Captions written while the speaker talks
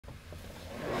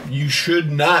You should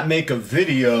not make a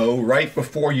video right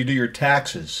before you do your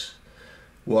taxes.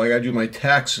 Well, I gotta do my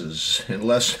taxes in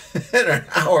less than an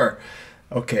hour.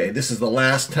 Okay, this is the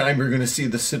last time you're gonna see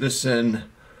the Citizen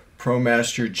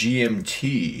Promaster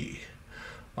GMT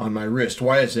on my wrist.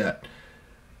 Why is that?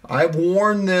 I've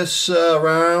worn this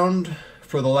around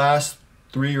for the last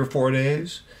 3 or 4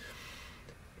 days,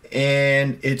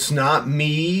 and it's not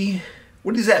me.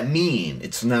 What does that mean?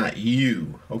 It's not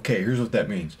you. Okay, here's what that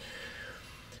means.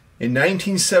 In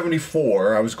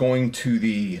 1974, I was going to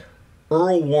the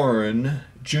Earl Warren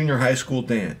Junior High School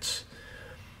dance.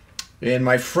 And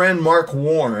my friend Mark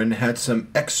Warren had some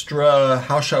extra,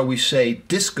 how shall we say,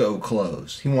 disco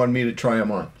clothes. He wanted me to try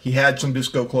them on. He had some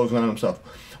disco clothes on himself.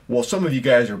 Well, some of you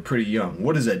guys are pretty young.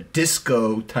 What is a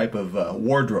disco type of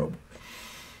wardrobe?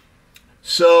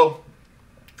 So,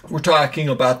 we're talking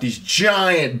about these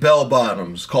giant bell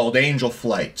bottoms called Angel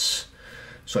Flights.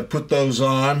 So I put those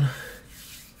on.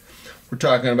 We're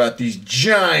talking about these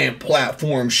giant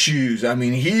platform shoes. I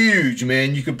mean, huge,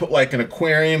 man. You could put like an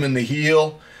aquarium in the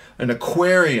heel. An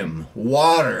aquarium,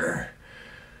 water,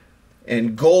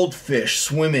 and goldfish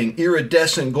swimming,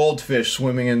 iridescent goldfish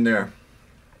swimming in there.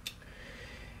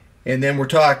 And then we're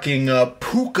talking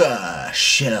puka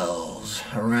shells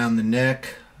around the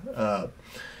neck. We're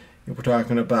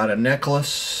talking about a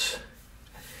necklace.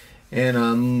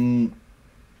 And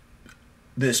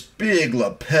this big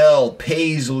lapel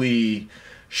paisley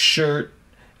shirt.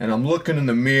 And I'm looking in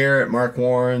the mirror at Mark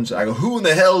Warren's. I go, who in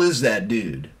the hell is that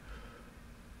dude?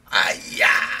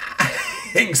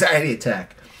 Anxiety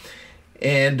attack.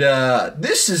 And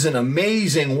this is an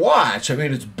amazing watch. I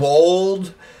mean, it's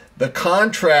bold. The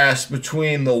contrast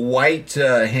between the white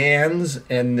hands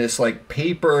and this like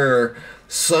paper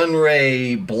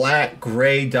sunray black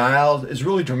gray dial is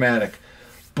really dramatic.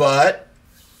 But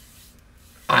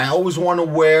I always want to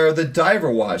wear the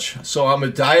diver watch. So I'm a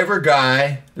diver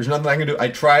guy. There's nothing I can do. I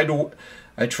tried.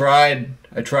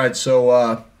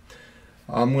 So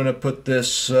I'm going to put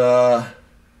this, well,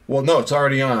 no, it's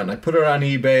already on. I put it on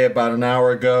eBay about an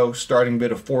hour ago, starting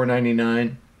bid of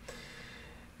 $4.99.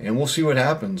 And we'll see what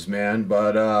happens, man.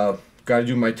 But got to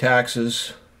do my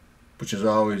taxes, which is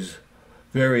always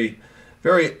very,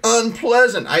 very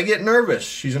unpleasant. I get nervous.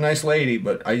 She's a nice lady,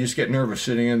 but I just get nervous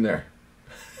sitting in there.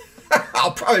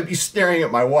 I'll probably be staring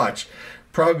at my watch.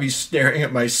 Probably be staring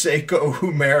at my Seiko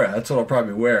Humera. That's what I'll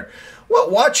probably wear.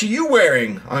 What watch are you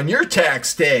wearing on your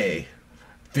tax day?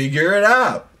 Figure it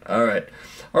out. All right,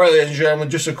 ladies and gentlemen,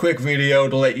 just a quick video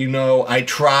to let you know I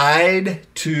tried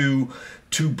to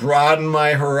broaden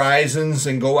my horizons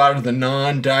and go out of the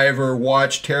non-diver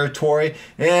watch territory,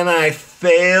 and I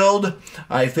failed.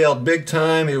 I failed big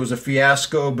time. It was a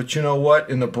fiasco, but you know what?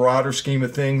 In the broader scheme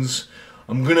of things,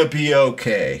 I'm going to be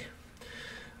okay.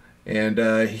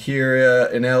 And here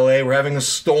in LA, we're having a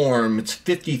storm. It's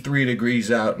 53 degrees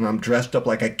out, and I'm dressed up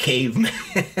like a caveman.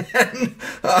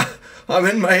 I'm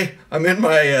in my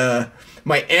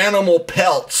animal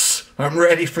pelts. I'm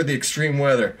ready for the extreme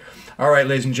weather. All right,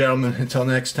 ladies and gentlemen, until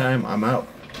next time, I'm out.